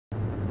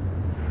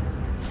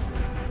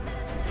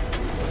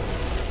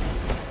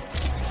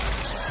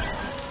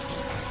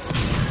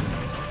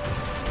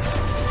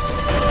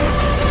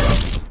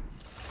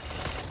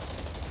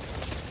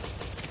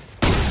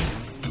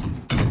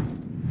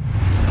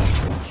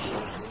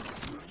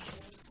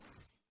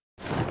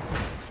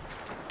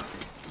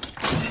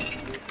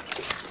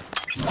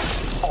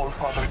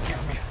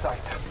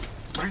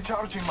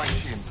Recharging my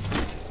shields.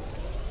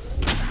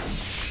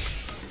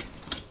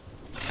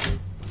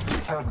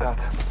 Heard that.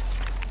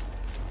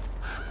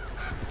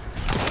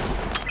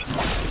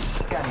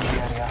 Scanning the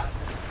area.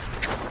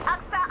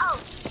 Aksa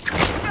out!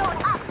 Drone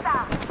Aksa!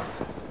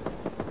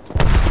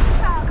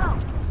 Go!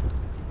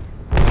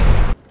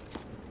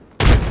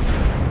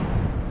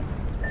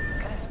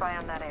 Gonna spy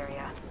on that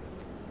area.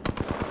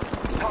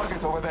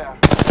 Target over there.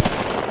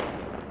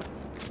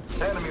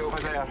 Enemy over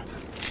there.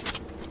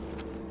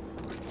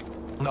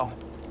 No.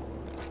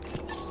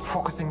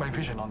 Focusing my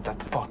vision on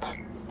that spot.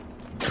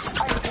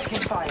 I'm taking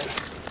fire.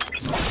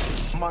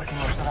 Marking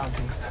our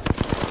surroundings.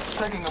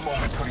 Taking a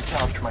moment to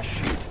recharge my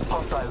shield.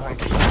 Hostile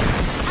right here.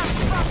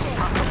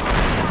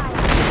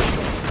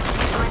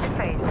 Find a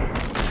phase.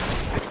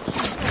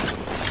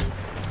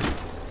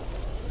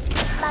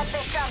 Might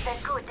be something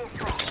good this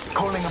way.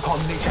 Calling upon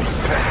nature's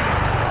strength.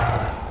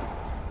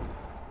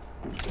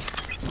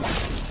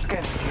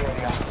 Scanning the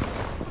area.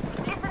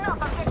 Listen up,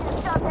 I'm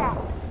getting shot at.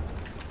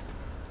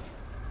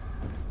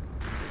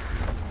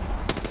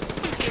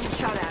 Getting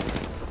shot at.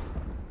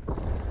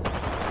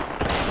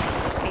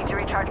 Need to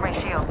recharge my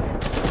shields.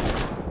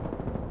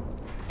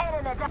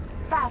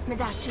 Pass me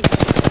that shield.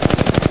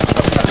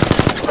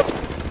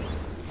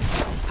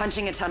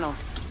 Punching a tunnel.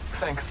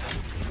 Thanks. This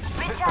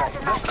way,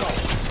 Recharging my let's go. shield.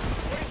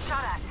 Getting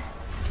shot at.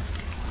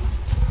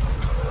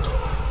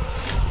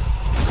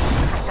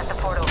 I set the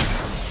portal.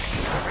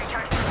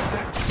 Recharge.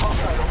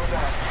 Hostile over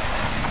there.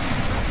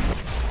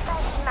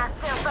 Backing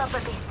myself up a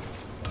bit.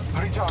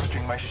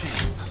 Recharging my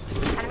shields.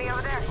 Enemy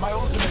over there. My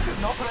ultimate is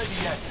not ready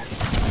yet.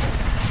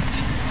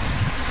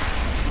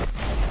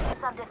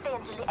 Some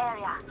defense in the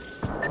area.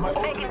 My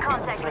Making ultimate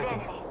contact isn't with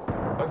ready. enemy.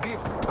 A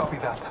gift. Copy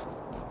that.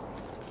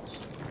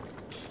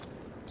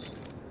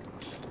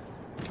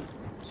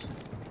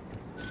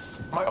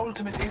 My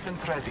ultimate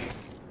isn't ready.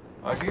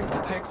 A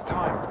gift takes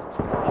time.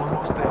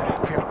 Almost there.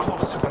 We are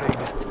close to bring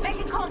it.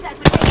 Making contact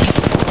with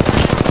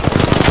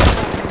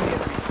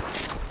enemy.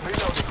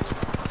 Reloading.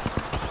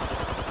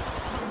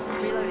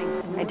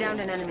 Reloading. I downed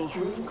an enemy.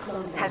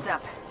 Heads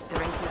up. The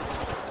ring's moving.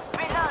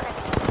 Reloading.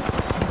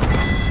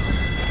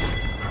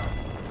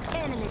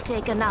 Enemy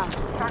taken out.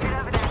 Target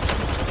over there.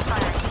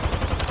 Fire.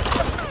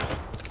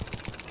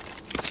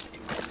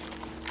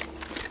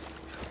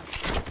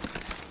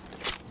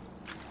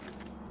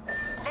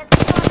 Let's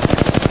go.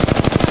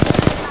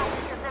 My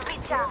shields are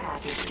recharged.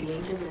 Package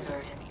being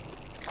delivered.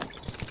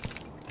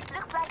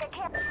 Looks like a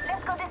camp.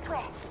 Let's go this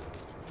way.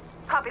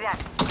 Copy that.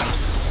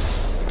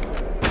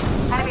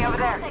 Enemy over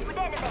there. Contact with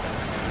enemy.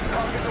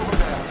 Target over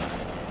there.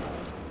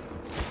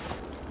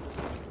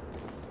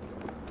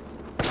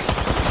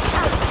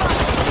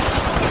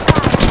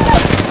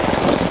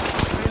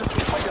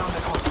 I downed the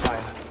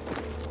hostile.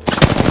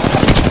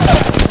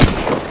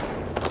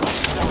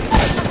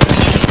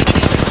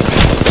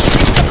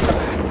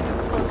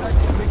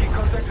 Making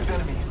contact with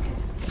enemy.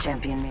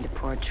 Champion made a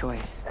poor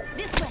choice.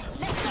 This way,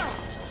 let's go!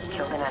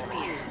 Killed an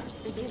enemy.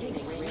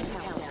 Beginning ring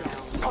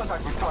countdown.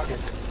 Contact with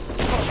target.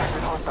 Contact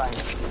with hostile.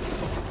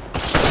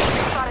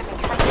 Spotted me.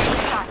 I'm getting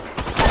shot.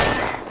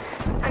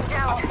 I'm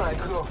down. Hostile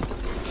close.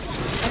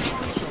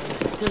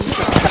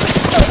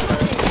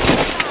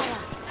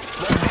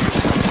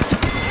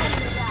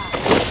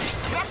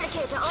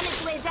 Replicator on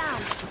its way down.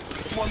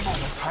 One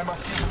moment. I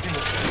must see the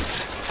village.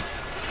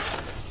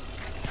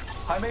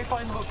 I may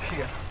find loot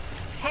here.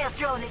 Hail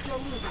drone if you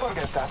need.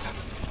 Forget that.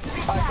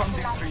 I'm from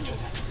this region.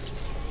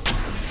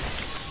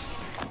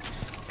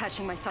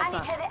 Patching myself up. I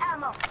need heavy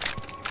ammo.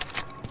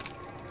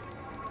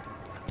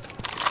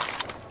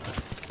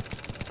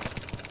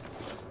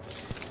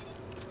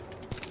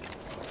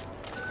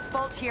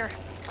 Bolt here.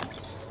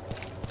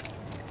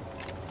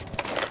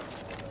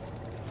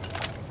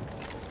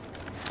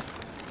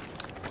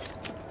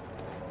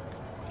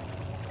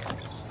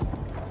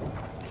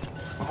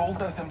 Volt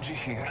SMG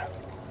here.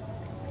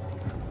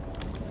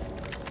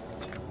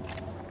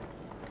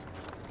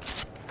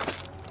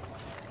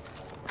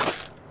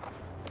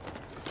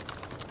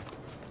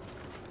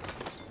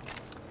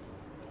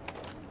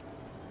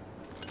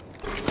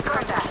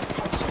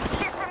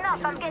 Listen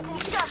up, I'm getting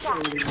shot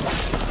at.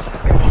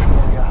 Scanning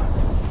area.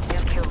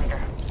 New kill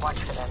leader. Watch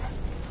for them.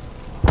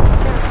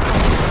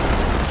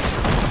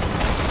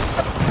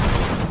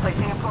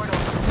 Placing a portal.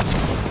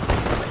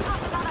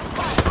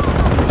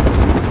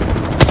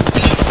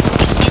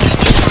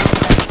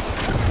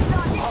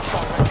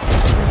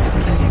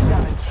 Taking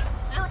damage.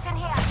 Loot in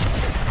here.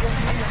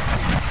 Getting EMP.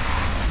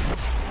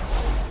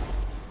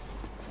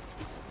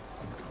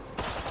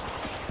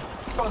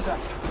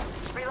 Contact.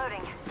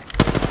 Reloading.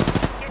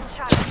 Getting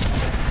shot.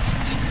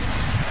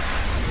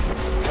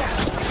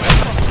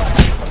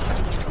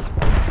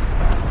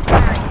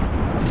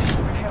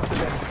 We have the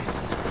benefits.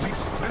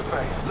 This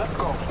way. Let's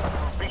go.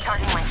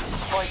 Recharging my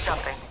boy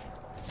jumping.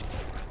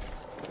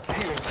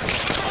 Healing.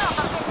 Listen up,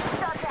 I'm getting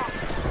shot at.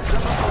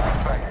 Let us go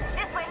this way.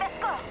 This way, let's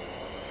go.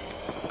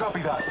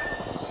 Copy that.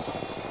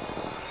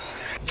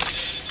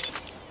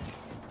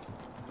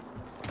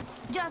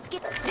 Just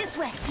get this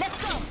way, let's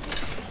go.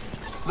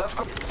 Let's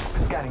go.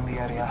 Scanning the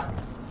area.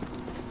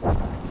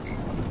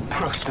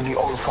 Trust in the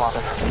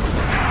All-Father.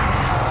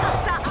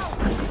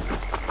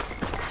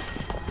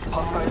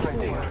 Hostile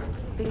right here.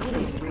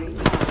 Beginning ring.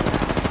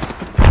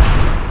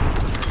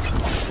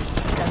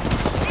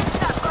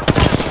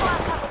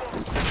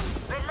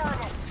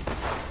 Reloaded.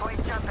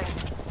 Boys jumping.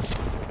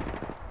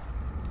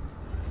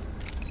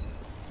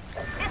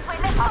 This way,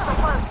 let's go.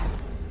 Close.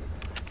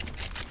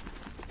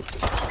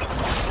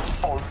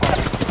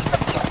 All-Father.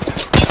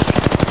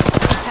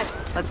 Catch.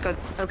 Let's go.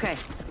 Okay.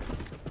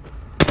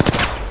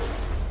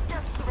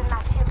 Just giving my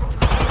shield.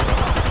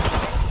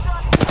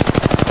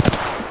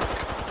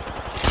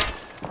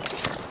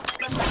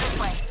 Let's go this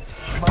way.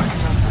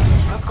 Marking us.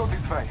 Let's go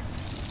this way.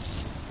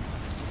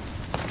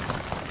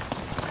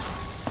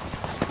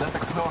 Let's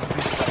explore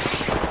this way.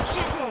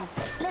 Shooting.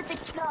 Let's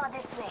explore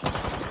this way.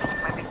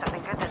 Might be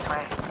something good this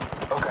way.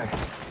 Okay.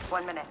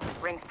 1 minute.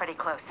 Ring's pretty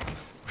close.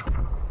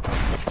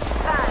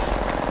 Bang.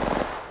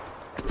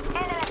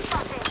 Enemy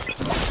spotted.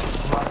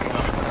 Marking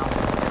our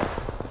surroundings.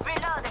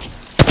 Reloading.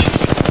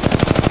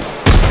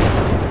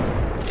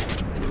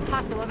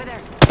 Hostile over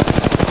there.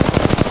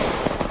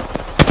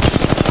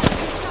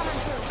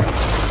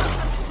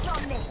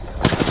 On me.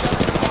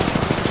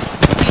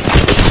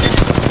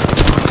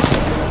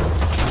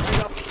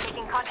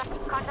 Taking contact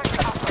with hostile.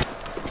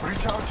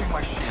 Recharging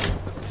my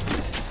shields.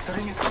 The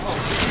ring is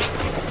close.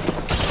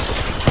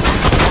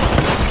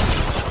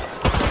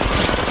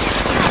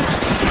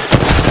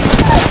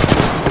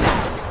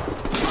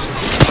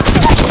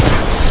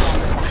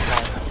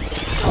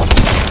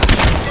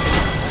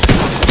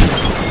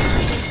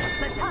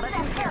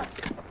 Listen, here.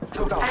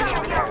 Took out Enemy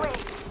on the your way.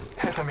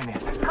 Half a minute.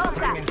 The Contact.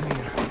 ring is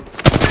near.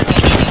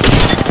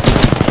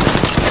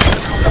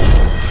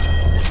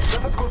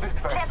 Let us go this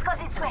way. Let's go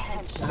this way.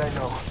 Lay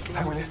low. I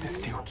will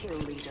assist you. Kill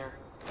leader.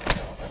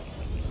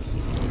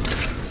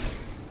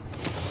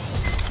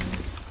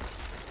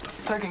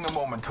 Taking a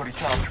moment to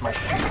recharge my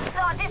shields.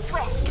 Explore this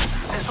way.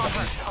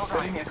 The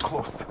ring is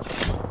close.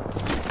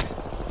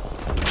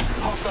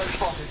 Hostile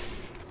spotted.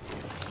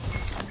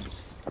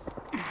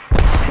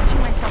 Catching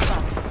myself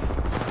up.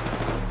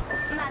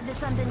 Mad, there's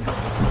something good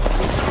to see.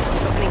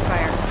 Opening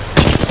fire.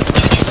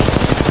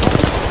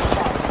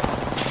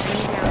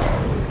 Enemy down.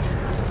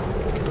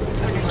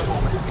 Taking a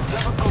moment.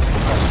 Let us go this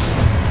way.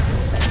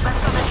 Let's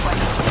go this way.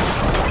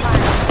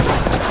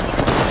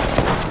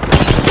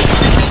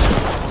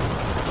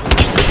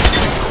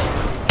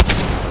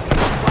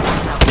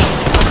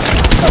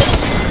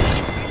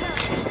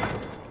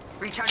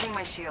 Recharging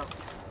my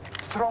shields.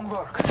 Strong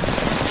work. Only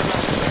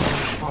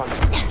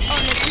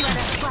 2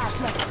 other squads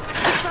left.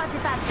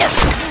 45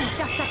 seconds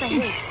just up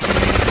ahead.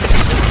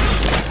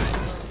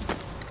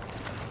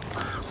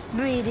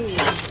 Breathe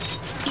easy.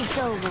 It's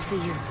over for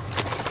you.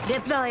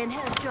 Deploying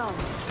health drone.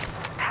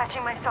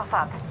 Patching myself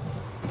up.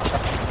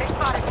 They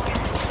spotted me.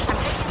 I'm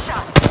taking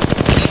shots.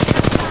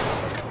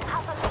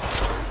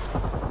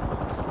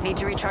 Need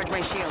to recharge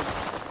my shields.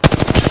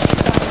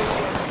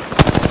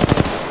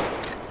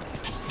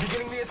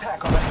 Beginning the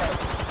attack on the head.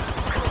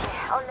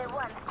 Only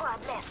 1 squad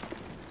left.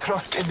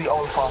 Trust in the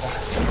All-Father.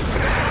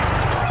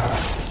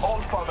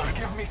 All-Father,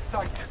 give me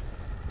sight.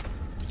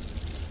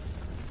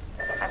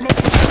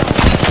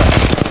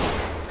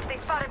 They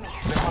spotted me.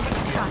 The hunter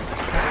begins.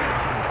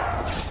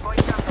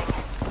 Boys jumping.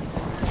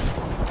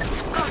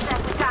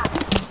 Contact with that.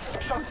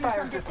 Shots Some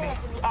fired at me.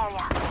 defense in the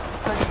area.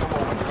 Taking a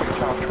moment to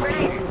recharge my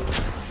shields.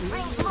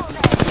 Rings moving.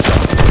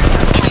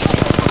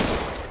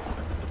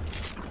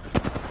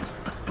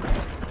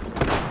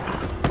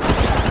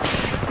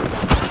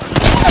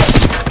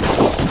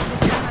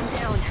 I'm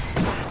down.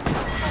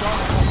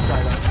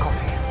 Hostile at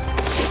Scotty.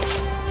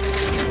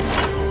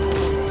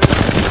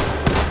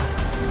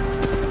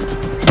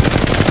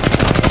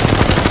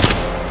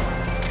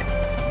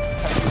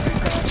 Have you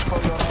prepared for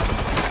your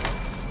end?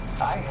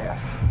 I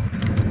have.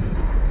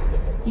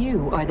 You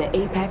are the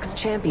Apex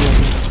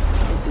champions.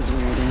 This is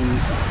where it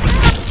ends.